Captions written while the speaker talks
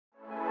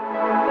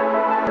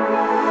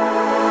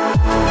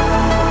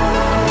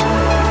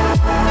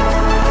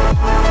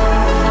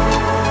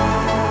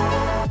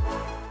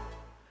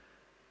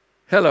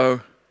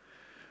Hello.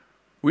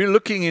 We're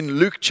looking in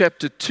Luke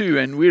chapter 2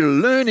 and we're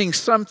learning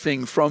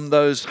something from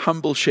those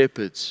humble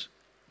shepherds.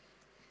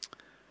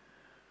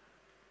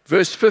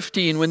 Verse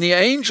 15, when the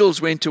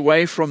angels went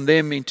away from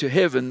them into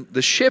heaven,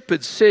 the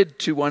shepherds said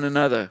to one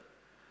another,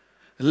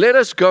 "Let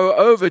us go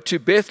over to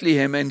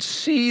Bethlehem and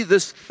see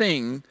this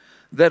thing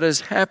that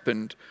has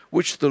happened,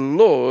 which the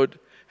Lord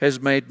has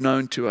made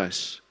known to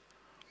us."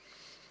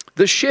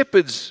 The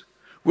shepherds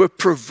were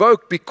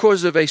provoked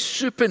because of a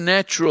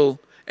supernatural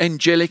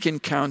angelic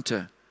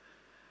encounter.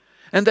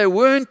 And they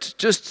weren't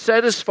just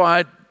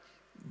satisfied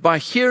by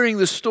hearing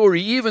the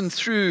story, even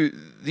through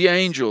the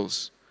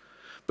angels,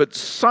 but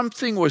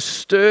something was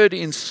stirred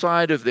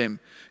inside of them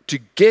to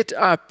get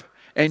up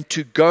and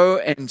to go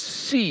and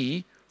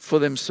see for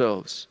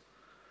themselves.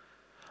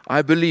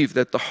 I believe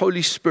that the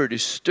Holy Spirit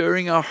is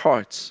stirring our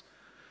hearts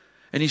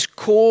and He's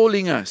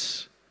calling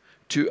us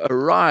to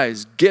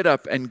arise, get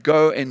up and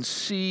go and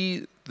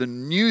see the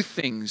new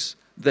things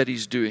that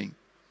He's doing.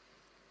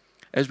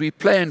 As we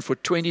plan for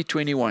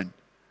 2021,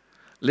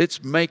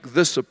 let's make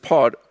this a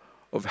part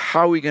of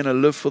how we're going to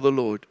live for the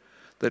Lord,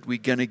 that we're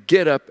going to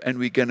get up and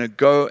we're going to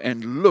go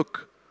and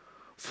look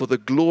for the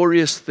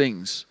glorious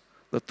things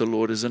that the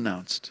Lord has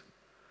announced.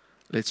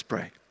 Let's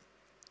pray.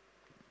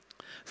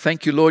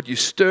 Thank you, Lord, you're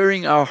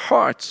stirring our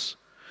hearts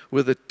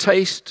with a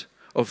taste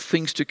of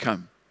things to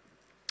come.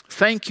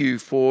 Thank you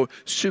for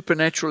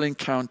supernatural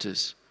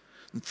encounters.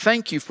 And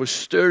thank you for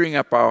stirring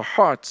up our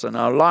hearts and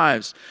our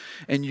lives,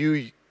 and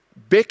you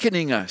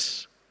beckoning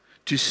us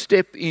to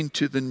step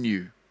into the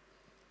new.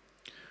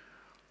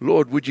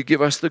 Lord, would you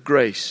give us the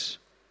grace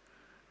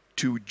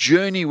to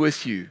journey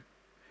with you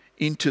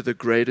into the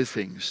greater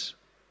things.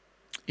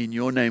 In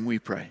your name we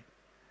pray.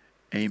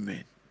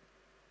 Amen.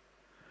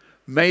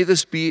 May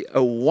this be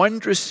a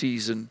wondrous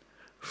season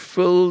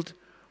filled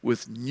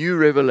with new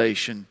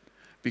revelation,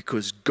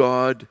 because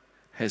God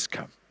has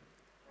come.